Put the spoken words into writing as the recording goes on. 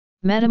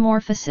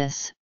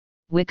Metamorphosis,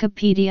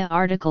 Wikipedia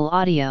article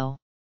audio.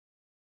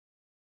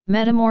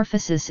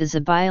 Metamorphosis is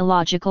a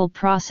biological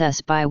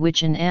process by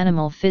which an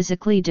animal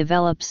physically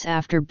develops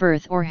after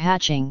birth or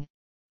hatching,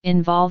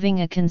 involving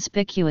a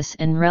conspicuous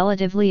and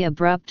relatively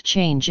abrupt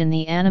change in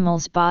the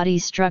animal's body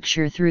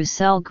structure through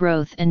cell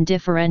growth and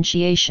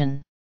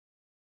differentiation.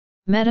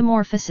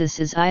 Metamorphosis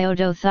is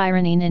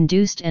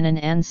iodothyronine-induced and an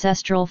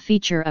ancestral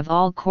feature of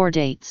all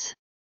chordates.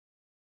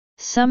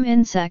 Some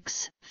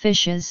insects,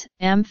 fishes,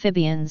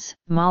 amphibians,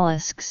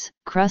 mollusks,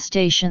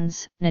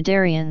 crustaceans,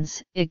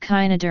 cnidarians,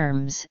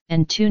 echinoderms,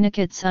 and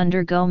tunicates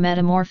undergo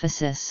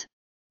metamorphosis,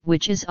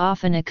 which is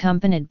often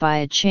accompanied by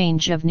a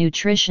change of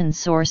nutrition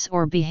source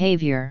or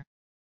behavior.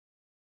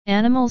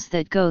 Animals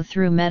that go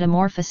through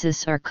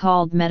metamorphosis are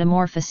called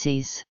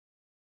metamorphoses.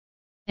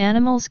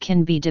 Animals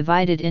can be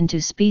divided into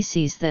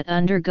species that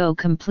undergo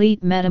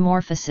complete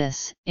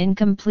metamorphosis,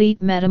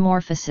 incomplete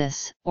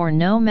metamorphosis, or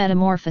no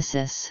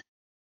metamorphosis.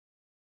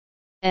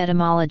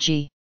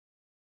 Etymology.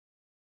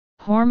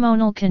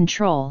 Hormonal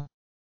control.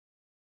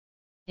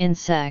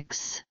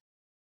 Insects.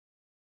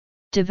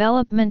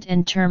 Development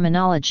and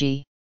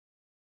terminology.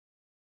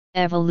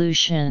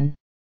 Evolution.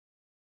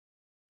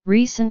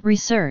 Recent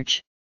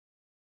research.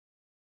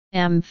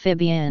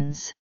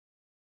 Amphibians.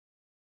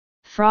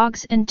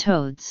 Frogs and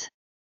toads.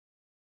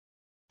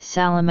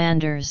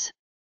 Salamanders.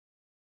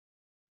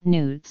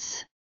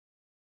 Newts.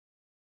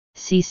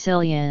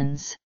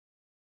 Caecilians.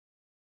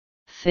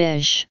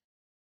 Fish.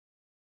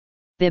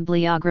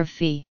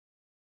 Bibliography.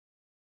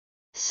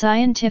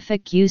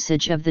 Scientific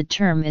usage of the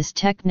term is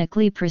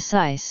technically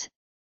precise,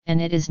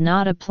 and it is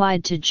not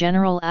applied to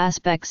general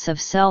aspects of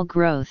cell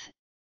growth,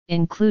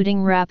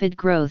 including rapid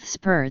growth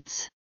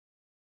spurts.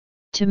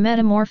 To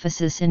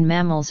metamorphosis in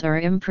mammals are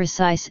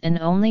imprecise and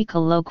only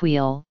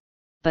colloquial,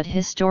 but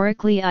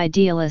historically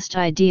idealist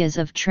ideas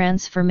of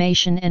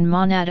transformation and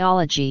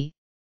monadology,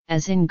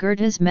 as in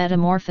Goethe's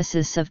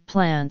Metamorphosis of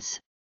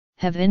Plants,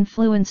 have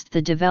influenced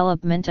the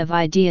development of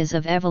ideas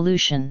of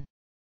evolution.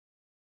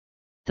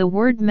 The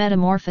word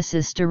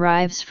metamorphosis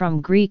derives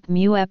from Greek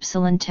mu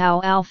epsilon tau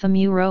alpha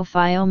mu rho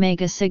phi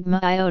omega sigma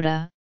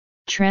iota,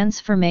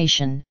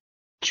 transformation,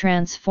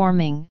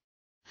 transforming,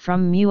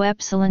 from mu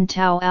epsilon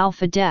tau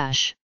alpha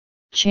dash,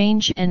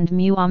 change, and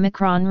mu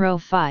omicron rho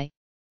phi,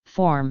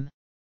 form.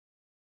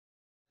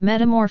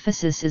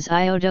 Metamorphosis is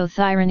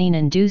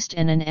iodothyronine-induced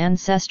and an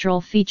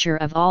ancestral feature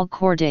of all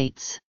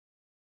chordates.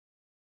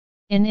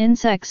 In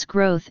insects,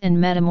 growth and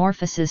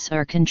metamorphosis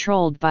are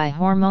controlled by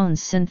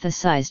hormones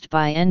synthesized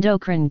by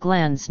endocrine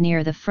glands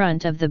near the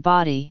front of the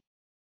body.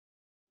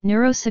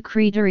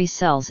 Neurosecretory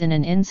cells in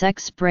an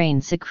insect's brain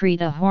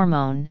secrete a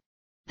hormone,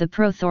 the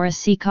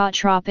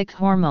prothoracicotropic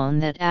hormone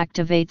that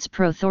activates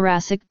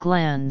prothoracic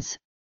glands,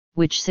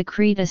 which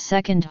secrete a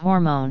second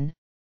hormone,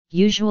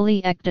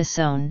 usually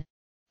ecdysone,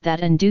 that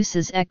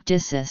induces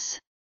ecdysis.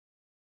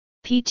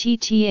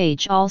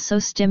 PTTH also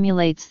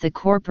stimulates the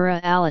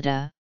corpora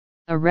allata,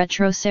 a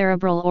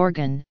retrocerebral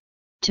organ,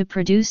 to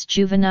produce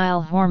juvenile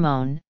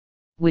hormone,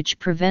 which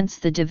prevents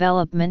the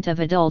development of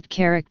adult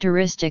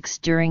characteristics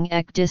during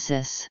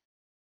ecdysis.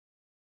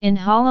 In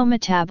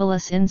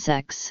holometabolous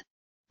insects,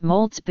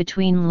 molts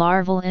between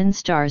larval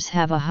instars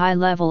have a high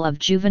level of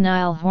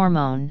juvenile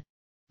hormone,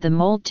 the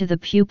molt to the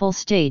pupal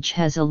stage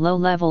has a low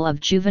level of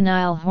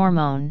juvenile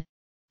hormone,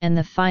 and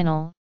the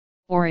final,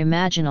 or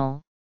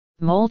imaginal,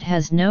 molt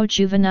has no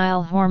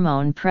juvenile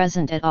hormone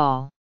present at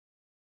all.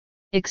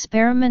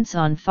 Experiments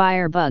on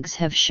firebugs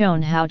have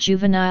shown how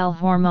juvenile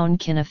hormone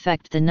can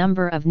affect the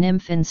number of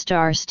nymph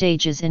instar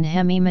stages in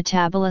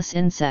hemimetabolous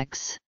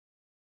insects.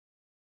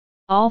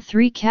 All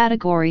three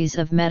categories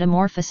of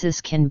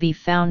metamorphosis can be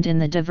found in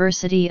the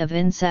diversity of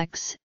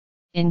insects,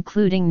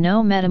 including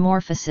no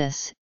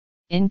metamorphosis,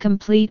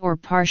 incomplete or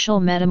partial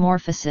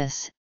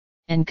metamorphosis,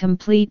 and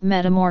complete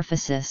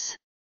metamorphosis.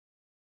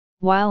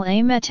 While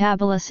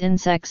ametabolous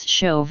insects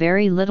show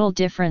very little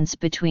difference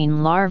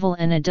between larval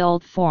and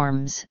adult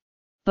forms,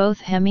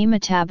 both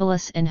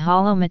hemimetabolous and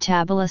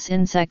holometabolous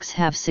insects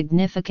have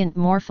significant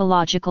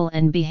morphological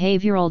and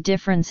behavioral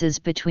differences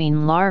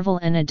between larval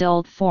and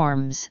adult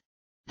forms,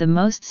 the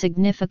most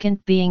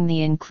significant being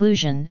the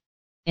inclusion,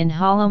 in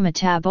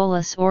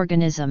holometabolous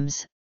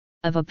organisms,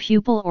 of a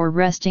pupal or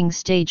resting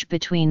stage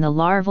between the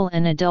larval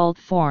and adult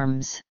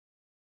forms.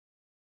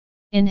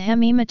 In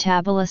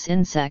hemimetabolous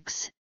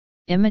insects,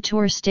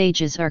 immature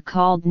stages are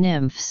called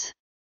nymphs.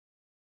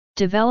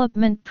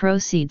 Development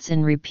proceeds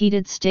in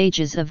repeated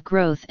stages of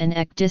growth and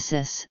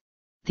ecdysis.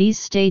 These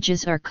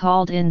stages are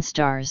called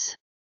instars.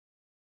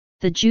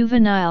 The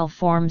juvenile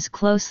forms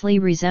closely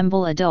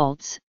resemble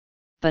adults,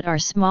 but are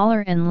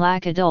smaller and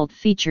lack adult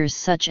features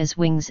such as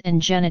wings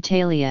and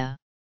genitalia.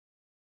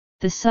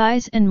 The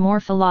size and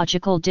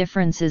morphological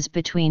differences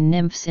between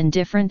nymphs in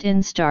different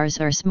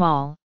instars are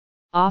small,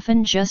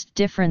 often just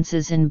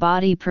differences in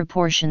body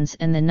proportions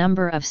and the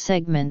number of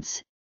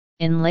segments.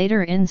 In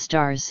later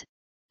instars,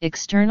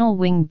 external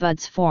wing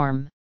buds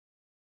form.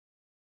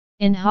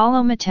 In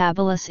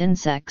holometabolous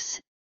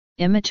insects,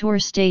 immature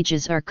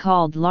stages are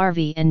called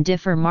larvae and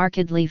differ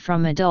markedly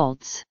from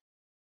adults.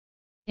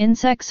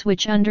 Insects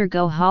which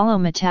undergo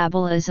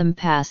holometabolism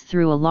pass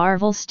through a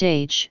larval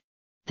stage,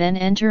 then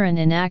enter an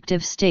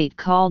inactive state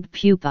called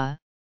pupa,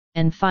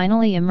 and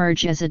finally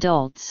emerge as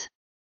adults.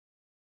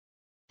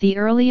 The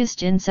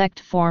earliest insect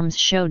forms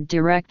showed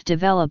direct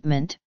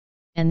development,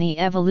 and the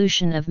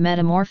evolution of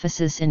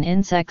metamorphosis in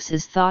insects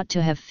is thought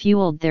to have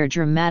fueled their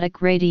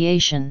dramatic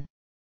radiation.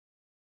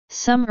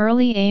 Some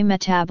early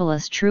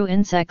ametabolous true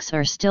insects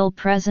are still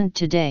present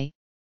today,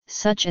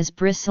 such as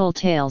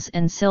bristletails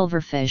and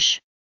silverfish.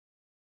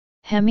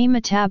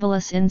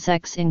 Hemimetabolous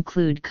insects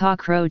include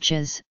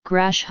cockroaches,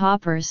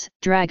 grasshoppers,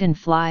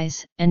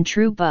 dragonflies, and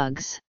true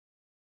bugs.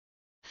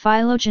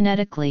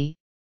 Phylogenetically,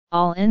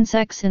 all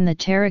insects in the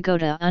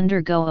Pterygoda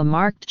undergo a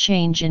marked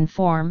change in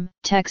form,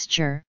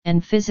 texture,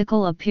 and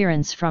physical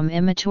appearance from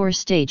immature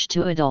stage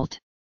to adult.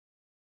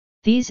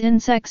 These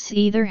insects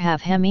either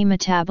have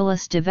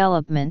hemimetabolous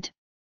development,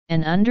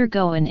 and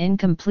undergo an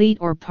incomplete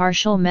or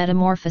partial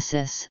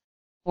metamorphosis,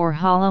 or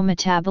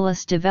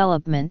holometabolous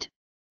development,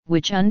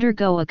 which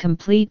undergo a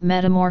complete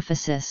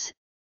metamorphosis,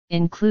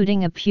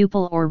 including a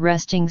pupal or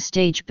resting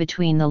stage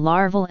between the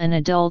larval and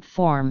adult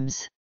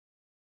forms.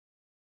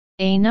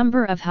 A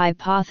number of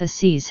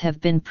hypotheses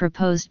have been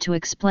proposed to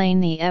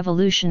explain the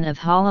evolution of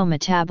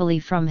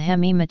holometaboly from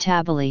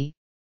hemimetaboly,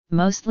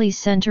 mostly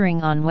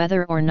centering on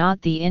whether or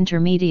not the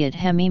intermediate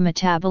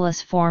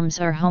hemimetabolous forms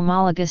are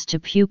homologous to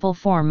pupal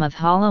form of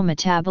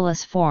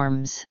holometabolous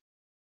forms.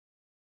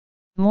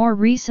 More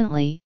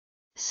recently,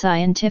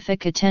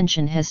 scientific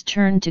attention has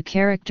turned to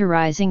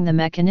characterizing the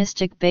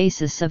mechanistic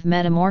basis of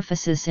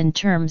metamorphosis in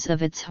terms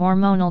of its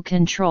hormonal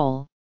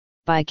control,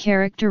 by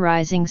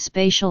characterizing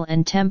spatial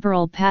and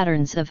temporal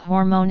patterns of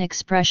hormone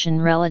expression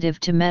relative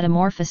to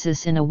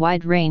metamorphosis in a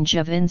wide range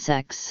of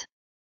insects.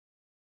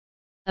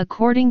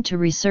 According to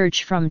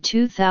research from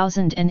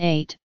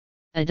 2008,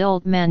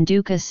 adult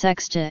Manduca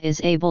sexta is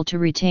able to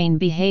retain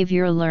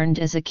behavior learned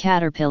as a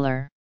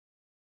caterpillar.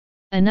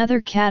 Another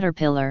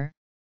caterpillar,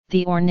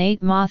 the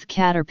ornate moth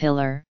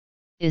caterpillar,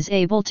 is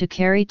able to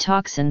carry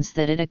toxins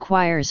that it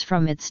acquires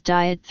from its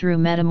diet through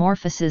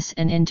metamorphosis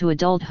and into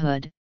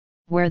adulthood,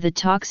 where the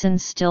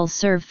toxins still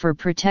serve for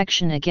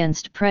protection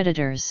against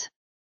predators.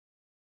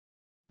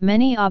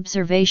 Many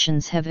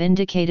observations have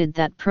indicated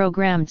that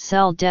programmed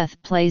cell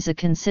death plays a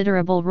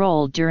considerable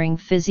role during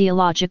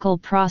physiological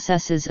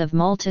processes of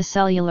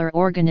multicellular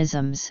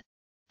organisms,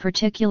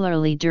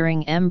 particularly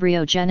during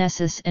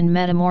embryogenesis and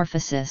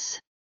metamorphosis.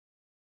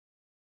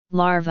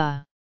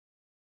 Larva.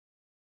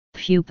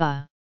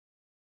 Pupa.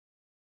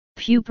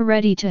 Pupa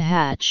ready to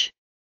hatch.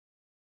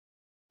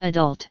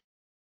 Adult.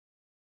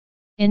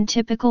 In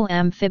typical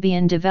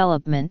amphibian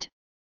development,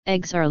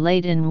 eggs are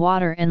laid in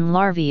water and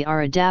larvae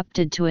are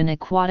adapted to an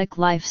aquatic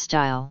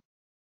lifestyle.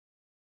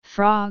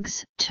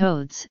 Frogs,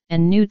 toads,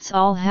 and newts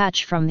all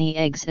hatch from the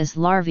eggs as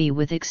larvae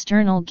with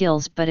external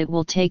gills, but it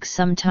will take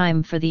some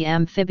time for the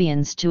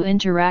amphibians to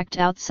interact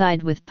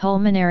outside with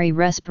pulmonary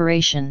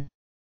respiration.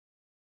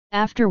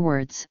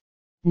 Afterwards,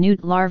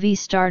 newt larvae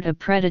start a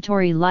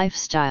predatory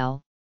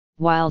lifestyle,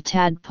 while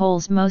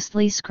tadpoles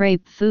mostly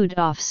scrape food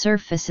off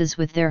surfaces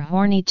with their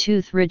horny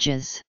tooth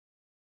ridges.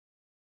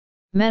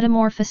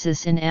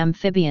 Metamorphosis in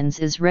amphibians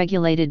is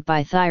regulated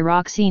by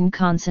thyroxine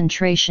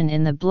concentration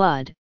in the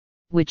blood,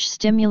 which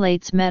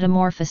stimulates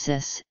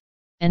metamorphosis,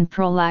 and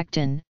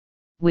prolactin,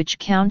 which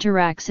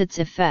counteracts its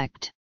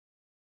effect.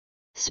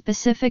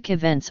 Specific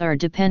events are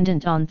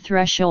dependent on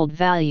threshold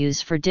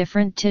values for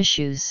different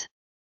tissues.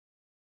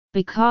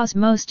 Because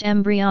most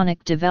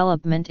embryonic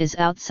development is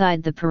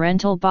outside the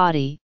parental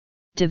body,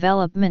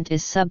 development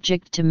is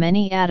subject to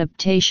many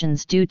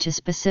adaptations due to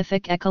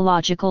specific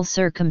ecological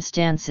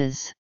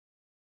circumstances.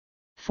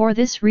 For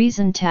this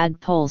reason,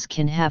 tadpoles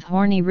can have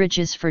horny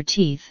ridges for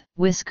teeth,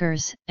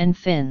 whiskers, and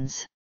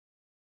fins.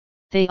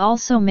 They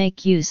also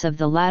make use of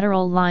the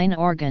lateral line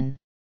organ.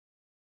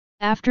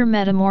 After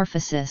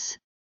metamorphosis,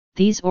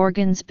 these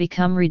organs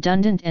become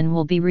redundant and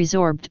will be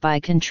resorbed by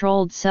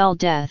controlled cell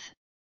death,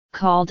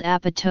 called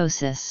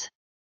apoptosis.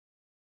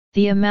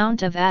 The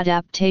amount of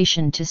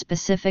adaptation to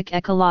specific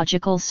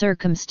ecological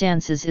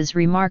circumstances is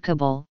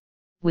remarkable,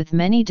 with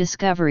many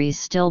discoveries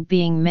still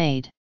being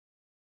made.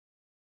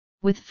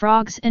 With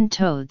frogs and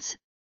toads,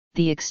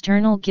 the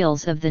external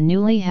gills of the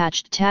newly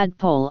hatched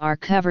tadpole are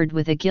covered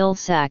with a gill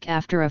sac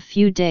after a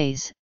few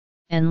days,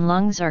 and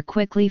lungs are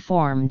quickly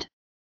formed.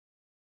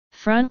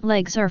 Front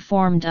legs are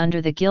formed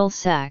under the gill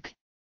sac,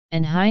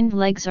 and hind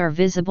legs are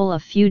visible a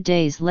few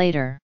days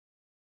later.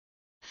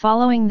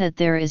 Following that,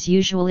 there is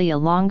usually a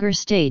longer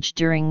stage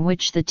during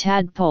which the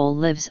tadpole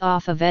lives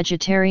off a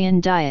vegetarian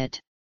diet.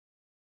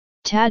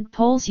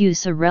 Tadpoles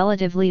use a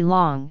relatively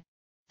long,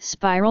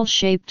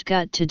 spiral-shaped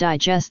gut to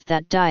digest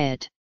that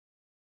diet.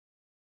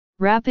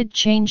 Rapid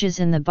changes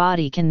in the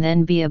body can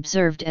then be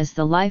observed as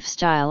the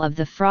lifestyle of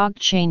the frog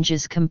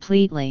changes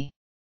completely.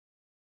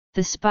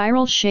 The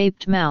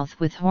spiral-shaped mouth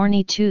with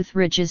horny tooth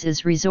ridges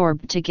is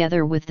resorbed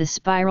together with the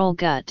spiral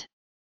gut.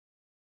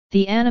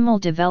 The animal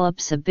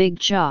develops a big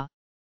jaw,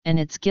 and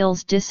its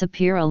gills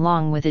disappear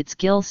along with its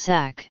gill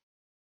sac.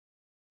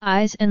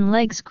 Eyes and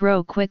legs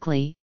grow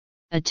quickly,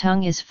 a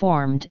tongue is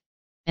formed,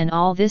 and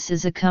all this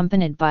is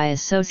accompanied by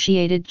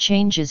associated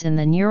changes in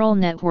the neural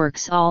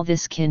networks. All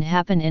this can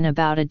happen in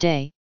about a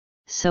day,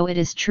 so it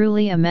is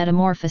truly a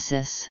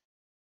metamorphosis.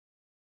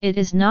 It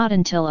is not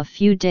until a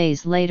few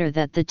days later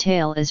that the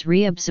tail is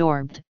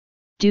reabsorbed,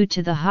 due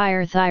to the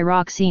higher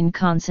thyroxine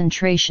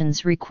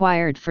concentrations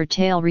required for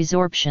tail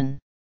resorption.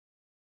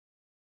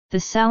 The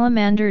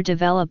salamander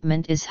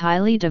development is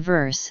highly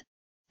diverse.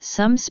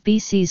 Some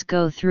species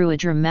go through a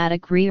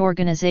dramatic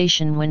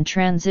reorganization when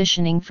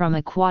transitioning from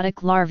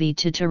aquatic larvae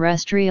to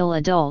terrestrial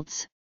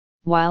adults,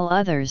 while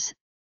others,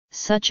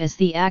 such as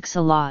the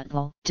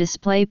axolotl,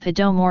 display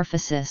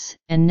pedomorphosis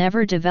and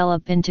never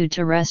develop into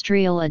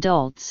terrestrial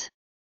adults.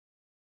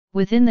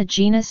 Within the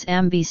genus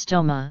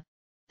Ambystoma,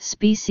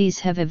 species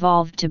have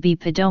evolved to be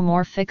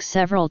pedomorphic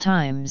several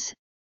times,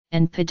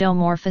 and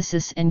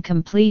pedomorphosis and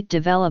complete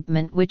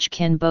development which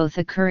can both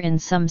occur in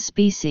some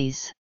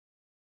species.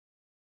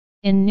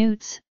 In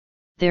newts,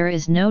 there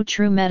is no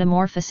true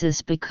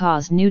metamorphosis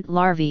because newt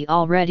larvae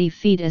already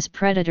feed as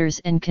predators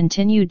and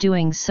continue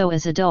doing so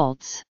as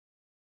adults.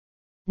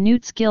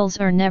 Newt's gills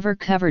are never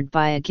covered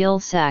by a gill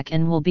sac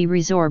and will be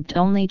resorbed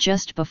only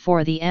just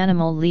before the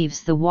animal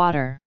leaves the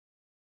water.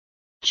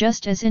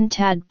 Just as in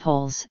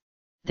tadpoles,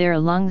 their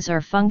lungs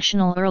are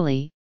functional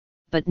early,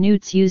 but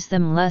newts use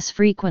them less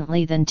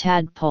frequently than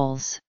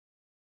tadpoles.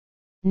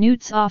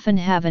 Newts often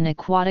have an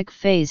aquatic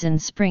phase in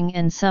spring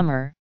and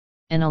summer,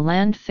 and a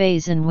land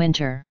phase in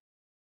winter.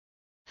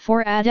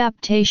 For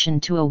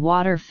adaptation to a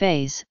water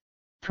phase,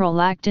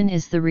 prolactin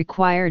is the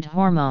required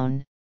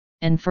hormone,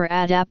 and for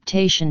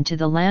adaptation to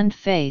the land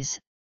phase,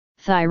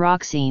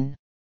 thyroxine.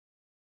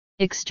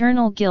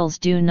 External gills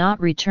do not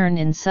return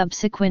in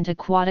subsequent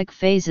aquatic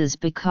phases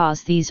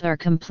because these are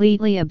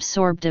completely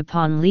absorbed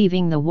upon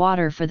leaving the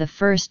water for the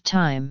first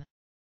time.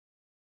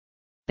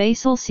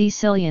 Basal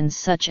caecilians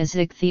such as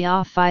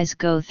ichthyophyes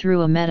go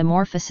through a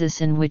metamorphosis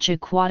in which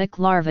aquatic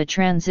larvae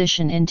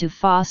transition into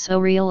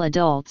fossorial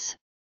adults,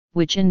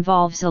 which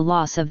involves a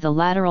loss of the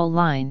lateral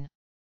line.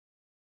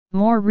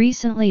 More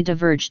recently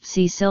diverged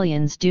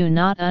caecilians do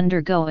not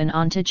undergo an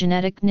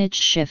ontogenetic niche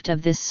shift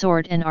of this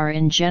sort and are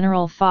in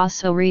general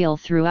fossorial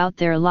throughout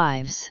their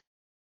lives.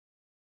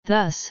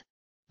 Thus,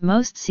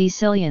 most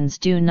caecilians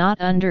do not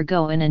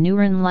undergo an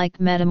anurin-like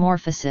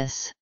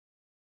metamorphosis.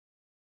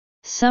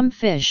 Some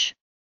fish,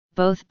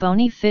 both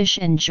bony fish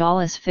and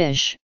jawless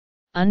fish,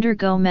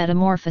 undergo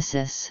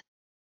metamorphosis.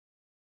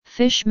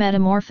 Fish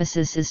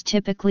metamorphosis is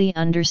typically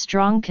under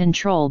strong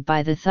control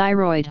by the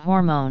thyroid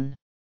hormone.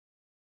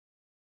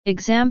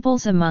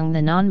 Examples among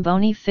the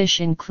non-bony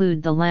fish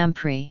include the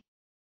lamprey.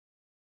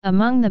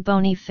 Among the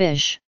bony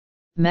fish,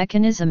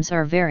 mechanisms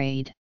are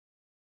varied.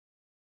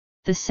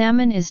 The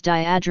salmon is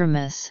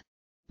diadromous,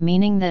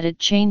 meaning that it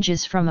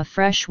changes from a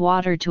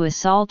freshwater to a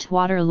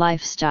saltwater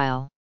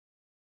lifestyle.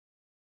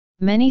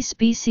 Many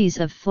species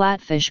of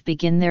flatfish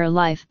begin their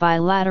life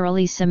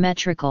bilaterally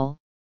symmetrical,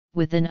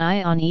 with an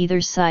eye on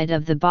either side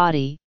of the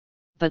body,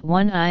 but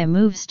one eye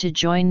moves to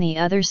join the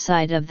other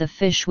side of the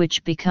fish,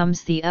 which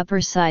becomes the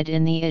upper side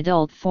in the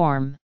adult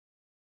form.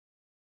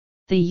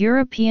 The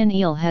European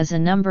eel has a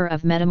number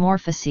of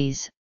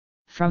metamorphoses,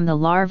 from the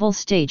larval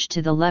stage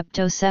to the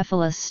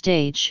leptocephalus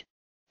stage,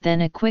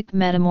 then a quick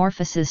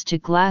metamorphosis to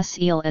glass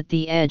eel at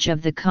the edge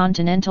of the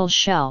continental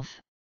shelf,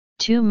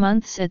 2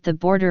 months at the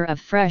border of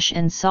fresh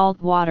and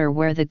salt water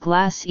where the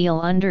glass eel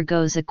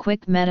undergoes a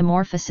quick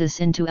metamorphosis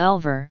into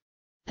elver,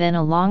 then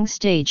a long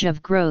stage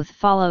of growth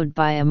followed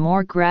by a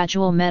more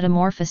gradual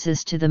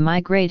metamorphosis to the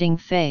migrating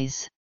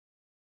phase.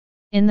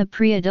 In the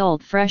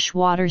pre-adult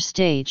freshwater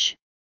stage,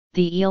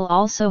 the eel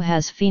also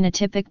has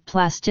phenotypic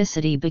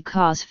plasticity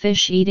because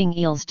fish-eating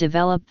eels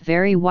develop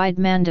very wide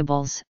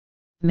mandibles,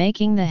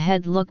 making the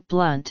head look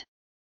blunt.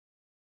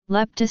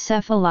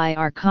 Leptocephali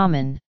are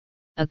common,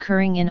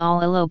 occurring in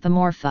all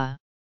Elopomorpha.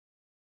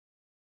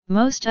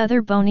 Most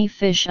other bony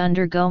fish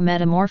undergo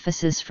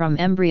metamorphosis from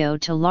embryo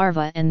to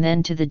larva and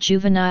then to the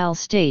juvenile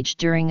stage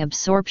during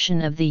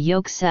absorption of the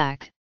yolk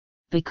sac,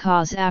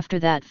 because after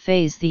that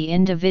phase the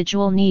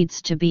individual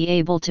needs to be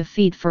able to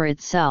feed for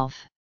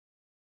itself.